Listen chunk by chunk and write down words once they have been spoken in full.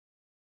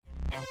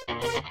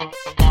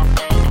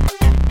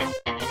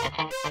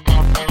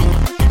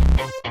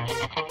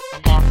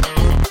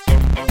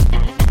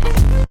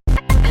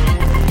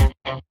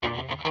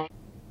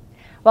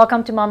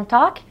Welcome to Mom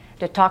Talk,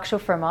 the talk show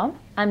for mom.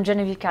 I'm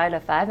Genevieve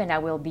Lefebvre and I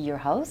will be your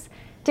host.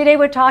 Today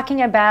we're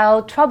talking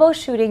about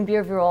troubleshooting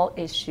behavioral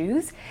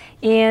issues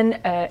in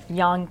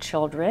young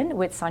children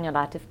with Sonja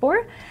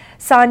Latifpour.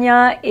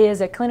 Sonja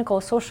is a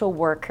clinical social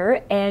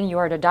worker and you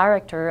are the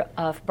director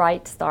of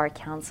Bright Star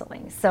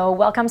Counseling. So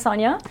welcome,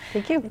 Sonja.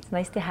 Thank you. It's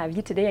nice to have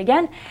you today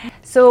again.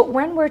 So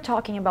when we're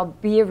talking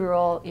about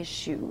behavioral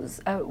issues,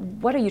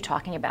 what are you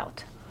talking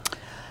about?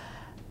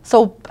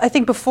 So I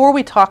think before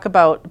we talk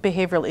about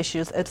behavioral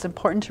issues, it's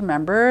important to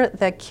remember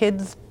that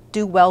kids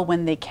do well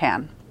when they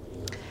can.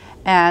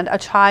 And a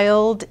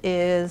child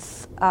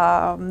is,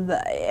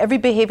 every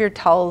behavior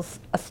tells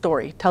a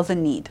story, tells a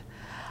need.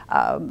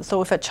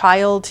 So if a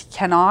child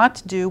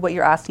cannot do what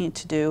you're asking it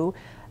to do,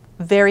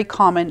 very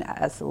common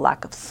as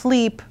lack of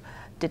sleep,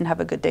 didn't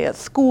have a good day at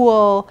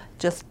school,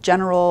 just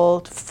general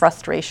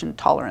frustration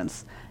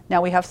tolerance.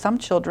 Now we have some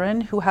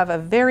children who have a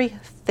very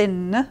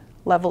thin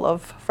level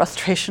of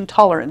frustration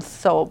tolerance.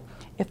 So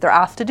if they're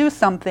asked to do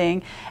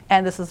something,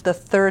 and this is the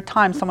third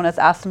time someone has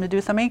asked them to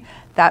do something,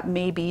 that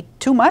may be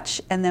too much,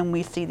 and then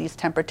we see these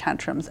temper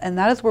tantrums. And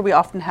that is where we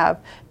often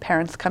have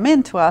parents come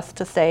in to us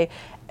to say,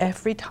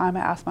 every time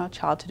I ask my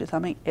child to do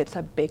something, it's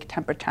a big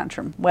temper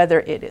tantrum,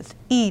 whether it is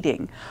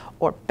eating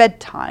or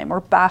bedtime or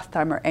bath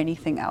time or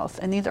anything else.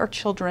 And these are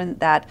children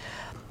that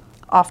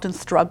often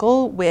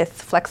struggle with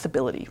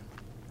flexibility.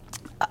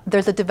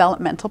 There's a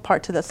developmental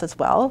part to this as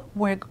well.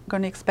 We're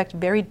going to expect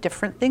very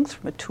different things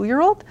from a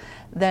 2-year-old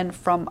than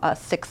from a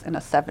 6 and a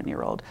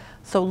 7-year-old.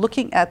 So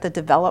looking at the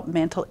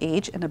developmental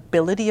age and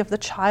ability of the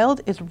child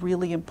is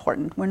really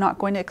important. We're not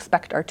going to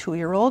expect our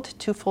 2-year-old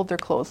to fold their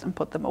clothes and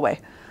put them away.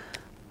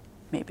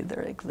 Maybe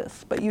there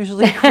exists, but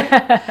usually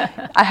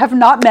I have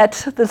not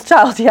met this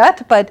child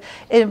yet, but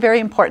it's very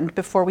important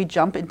before we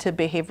jump into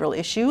behavioral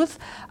issues.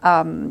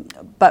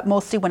 But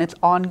mostly when it's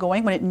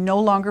ongoing, when it no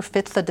longer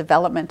fits the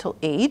developmental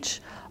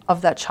age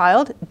of that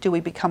child, do we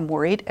become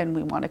worried and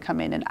we want to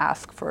come in and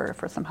ask for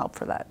some help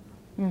for that.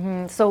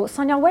 Mm-hmm. So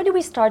Sonja, where do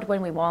we start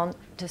when we want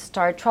to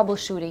start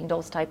troubleshooting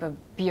those type of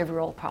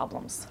behavioral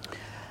problems?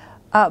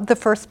 The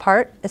first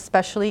part,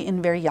 especially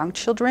in very young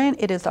children,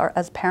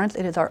 as parents,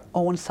 it is our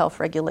own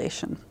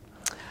self-regulation.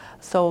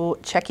 So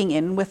checking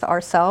in with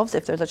ourselves,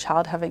 if there's a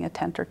child having a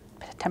temper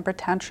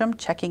tantrum,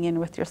 checking in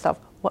with yourself.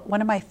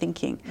 What am I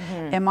thinking?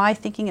 Mm-hmm. Am I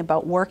thinking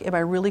about work? Am I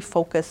really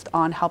focused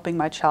on helping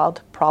my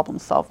child problem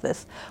solve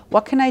this?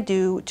 What can I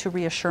do to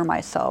reassure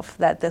myself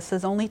that this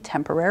is only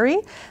temporary?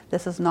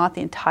 This is not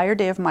the entire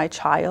day of my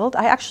child.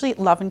 I actually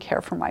love and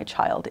care for my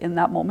child in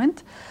that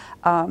moment.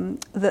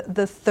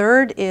 The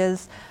third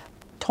is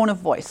tone of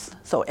voice.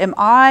 So am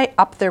I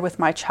up there with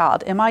my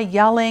child? Am I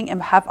yelling?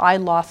 And have I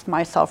lost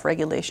my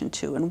self-regulation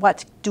too? And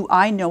what do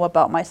I know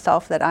about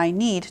myself that I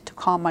need to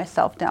calm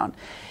myself down?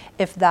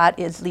 If that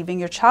is leaving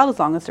your child, as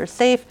long as they're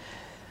safe,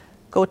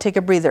 go take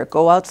a breather,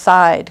 go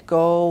outside,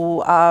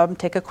 go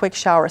take a quick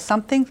shower,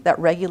 something that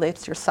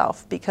regulates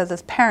yourself. Because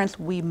as parents,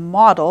 we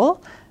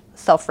model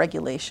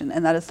self-regulation,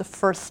 and that is the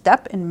first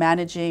step in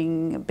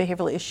managing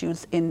behavioral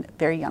issues in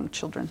very young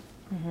children.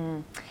 Mm-hmm.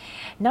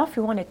 Now, if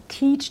we want to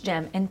teach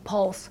them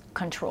impulse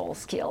control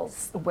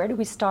skills, where do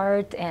we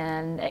start?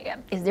 And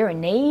is there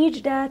an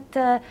age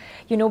that,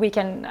 we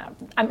can,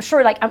 I'm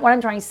sure, like what I'm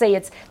trying to say,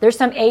 there's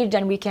some age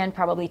and we can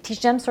probably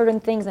teach them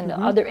certain things, and the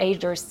other age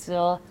they're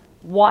still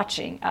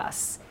watching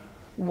us,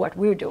 what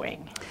we're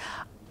doing.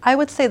 I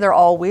would say they're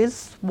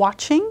always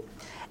watching,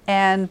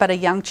 but a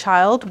young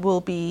child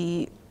will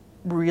be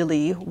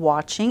really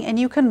watching, and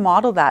you can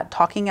model that,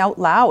 talking out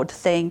loud,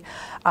 saying,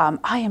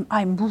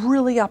 I'm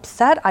really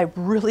upset. I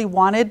really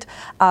wanted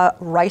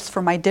rice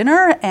for my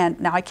dinner, and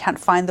now I can't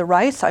find the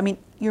rice. I mean,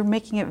 you're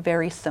making it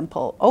very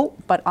simple. Oh,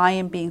 but I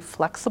am being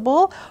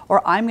flexible,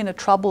 or I'm going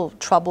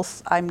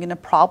to I'm going to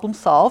problem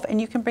solve,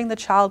 and you can bring the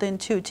child in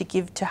too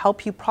to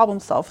help you problem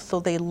solve, so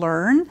they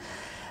learn.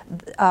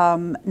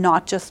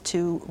 Not just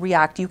to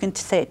react. You can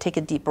say, take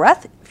a deep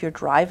breath. If you're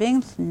driving,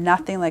 it's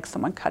nothing like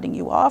someone cutting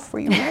you off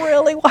where you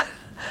really want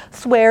to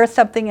swear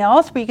something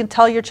else, where you can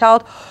tell your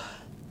child,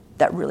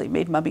 that really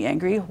made mommy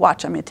angry.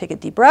 Watch, I'm going to take a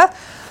deep breath.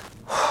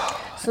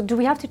 So do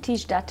we have to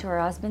teach that to our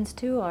husbands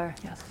too, or?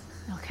 Yes.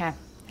 Okay.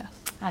 Yes.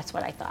 That's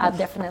what I thought. I'll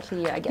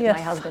definitely get my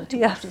husband to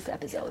watch this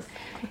episode.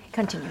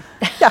 Continue.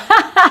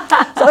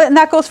 Yeah. So, and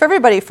that goes for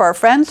everybody, for our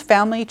friends,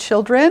 family,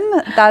 children.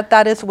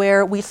 That is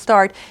where we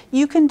start.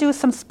 You can do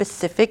some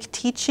specific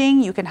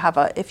teaching. You can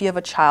if you have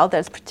a child that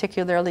is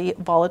particularly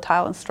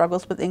volatile and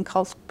struggles with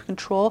impulse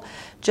control,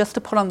 just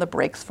to put on the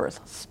brakes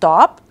first.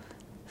 Stop.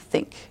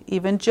 Think.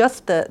 Even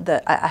just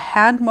a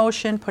hand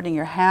motion, putting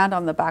your hand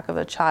on the back of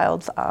a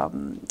child's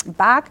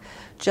back,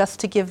 just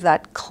to give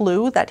that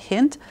clue, that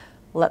hint.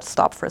 let's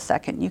stop for a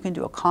second. You can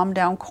do a calm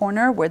down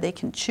corner where they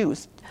can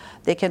choose.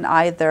 They can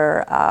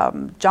either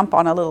jump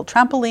on a little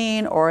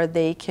trampoline, or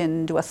they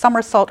can do a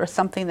somersault or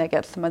something that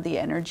gets some of the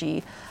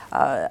energy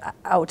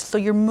out. So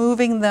you're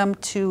moving them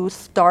to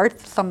start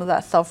some of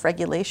that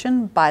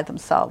self-regulation by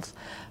themselves.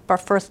 But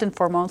first and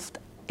foremost,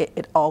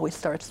 it always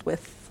starts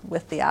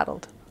with the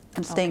adult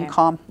and staying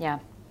calm. Yeah,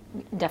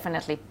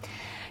 definitely.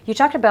 You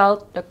talked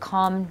about the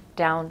calm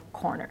down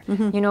corner.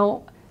 You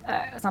know,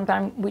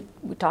 sometimes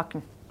we talk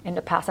in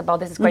the past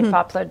about this. It's quite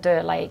popular,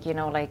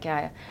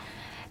 the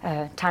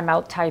time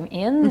out, time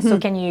in. So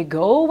can you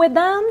go with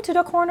them to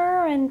the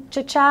corner and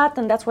chit chat,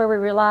 and that's where we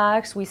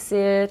relax, we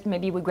sit,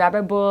 maybe we grab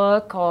a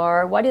book,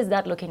 or what is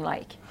that looking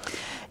like?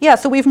 Yeah,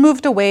 so we've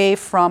moved away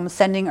from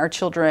sending our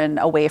children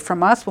away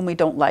from us when we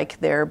don't like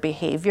their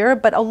behavior,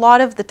 but a lot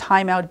of the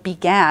timeout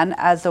began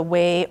as a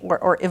way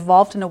or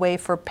evolved in a way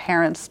for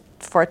parents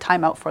for a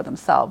timeout for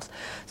themselves.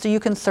 So you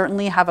can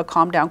certainly have a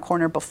calm down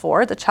corner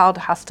before. The child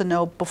has to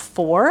know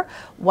before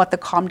what the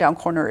calm down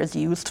corner is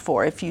used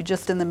for. If you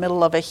just in the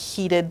middle of a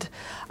heated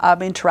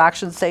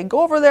interaction say,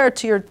 go over there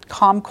to your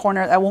calm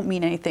corner, that won't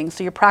mean anything.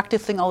 So you're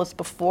practicing all this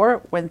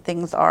before when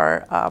things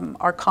are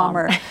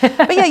calmer.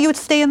 But yeah, you would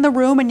stay in the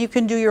room and you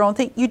can do your own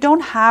thing. You don't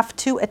have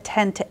to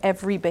attend to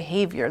every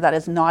behavior that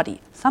is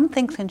naughty. Some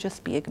things can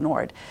just be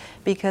ignored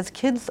because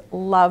kids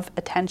love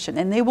attention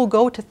and they will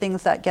go to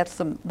things that gets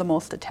them the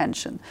most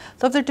attention.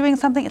 So if they're doing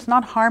something, it's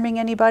not harming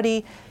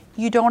anybody,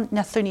 you don't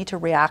necessarily need to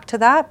react to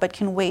that, but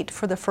can wait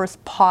for the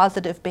first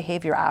positive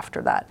behavior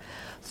after that.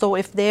 So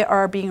if they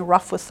are being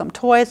rough with some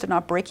toys, they're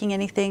not breaking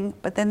anything,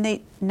 but then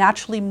they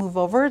naturally move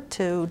over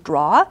to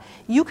draw,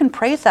 you can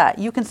praise that.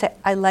 You can say,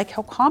 I like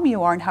how calm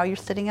you are and how you're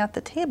sitting at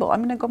the table. I'm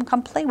going to go and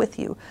come play with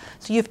you.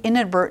 So you've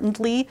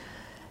inadvertently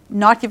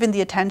not given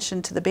the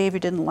attention to the behavior you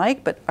didn't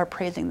like, but are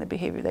praising the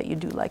behavior that you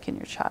do like in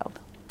your child.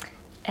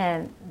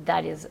 And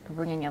that is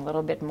bringing a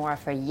little bit more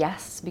of a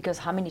yes, because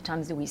how many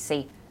times do we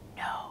say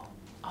no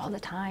all the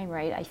time,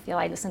 right? I feel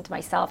I listen to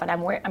myself, and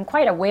I'm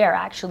quite aware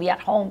actually at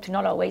home to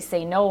not always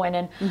say no, and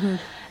then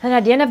and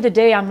at the end of the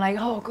day I'm like,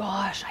 oh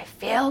gosh, I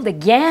failed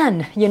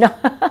again, you know.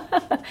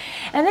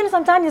 And then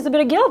sometimes there's a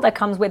bit of guilt that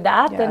comes with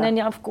that, and then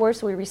of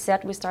course we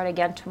reset, we start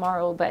again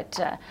tomorrow. But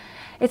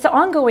it's an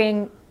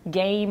ongoing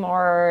game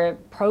or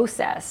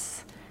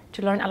process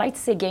to learn. I like to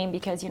say game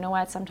because you know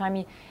what,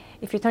 sometimes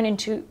if you turn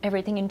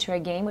everything into a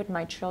game with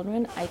my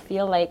children, I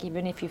feel like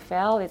even if you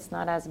fail, it's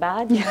not as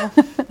bad. You know?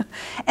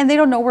 And they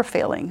don't know we're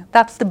failing.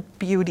 That's the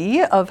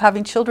beauty of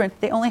having children.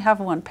 They only have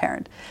one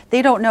parent.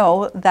 They don't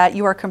know that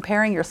you are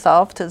comparing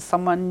yourself to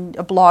someone,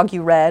 a blog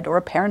you read or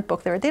a parent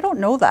book they read. They don't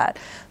know that.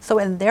 So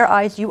in their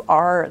eyes, you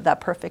are that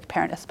perfect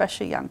parent,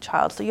 especially a young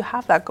child. So you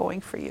have that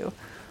going for you.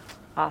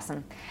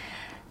 Awesome.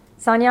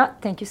 Sonja,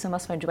 thank you so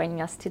much for joining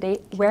us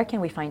today. Where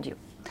can we find you?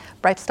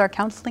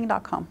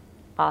 brightstarcounseling.com.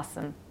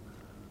 Awesome.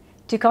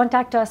 To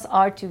contact us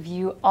or to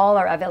view all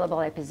our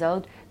available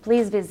episodes,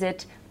 please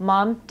visit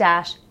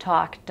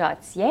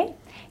mom-talk.ca.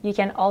 You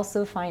can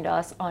also find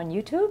us on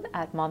YouTube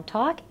at Mom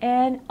Talk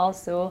and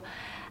also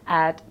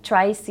at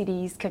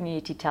Tri-Cities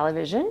Community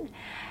Television.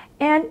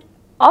 And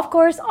of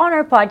course, on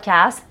our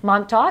podcast,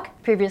 Mom Talk,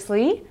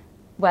 previously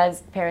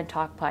was Parent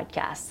Talk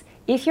Podcast.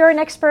 If you're an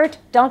expert,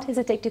 don't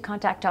hesitate to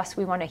contact us.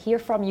 We want to hear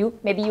from you.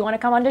 Maybe you want to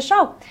come on the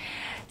show.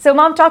 So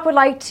Mom Talk would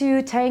like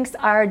to thank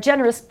our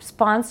generous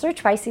sponsor,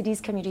 Tri-Cities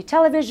Community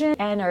Television,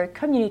 and our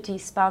community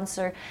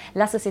sponsor,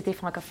 La Société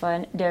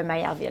Francophone de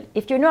Maillardville.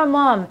 If you know a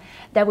mom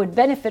that would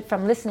benefit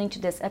from listening to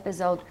this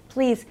episode,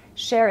 please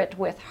share it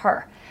with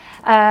her.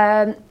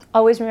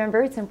 Always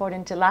remember, it's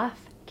important to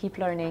laugh, keep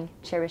learning,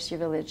 cherish your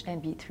village,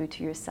 and be true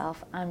to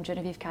yourself. I'm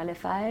Genevieve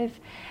Kyle-Lefebvre,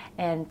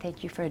 and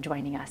thank you for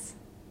joining us.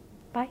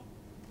 Bye.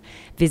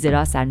 Visit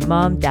us at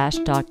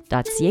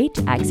mom-talk.ca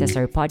to access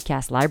our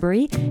podcast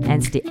library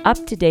and stay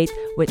up to date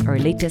with our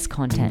latest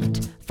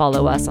content.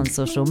 Follow us on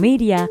social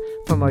media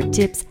for more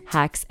tips,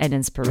 hacks, and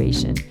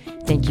inspiration.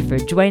 Thank you for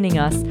joining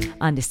us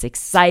on this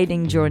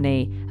exciting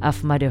journey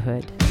of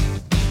motherhood.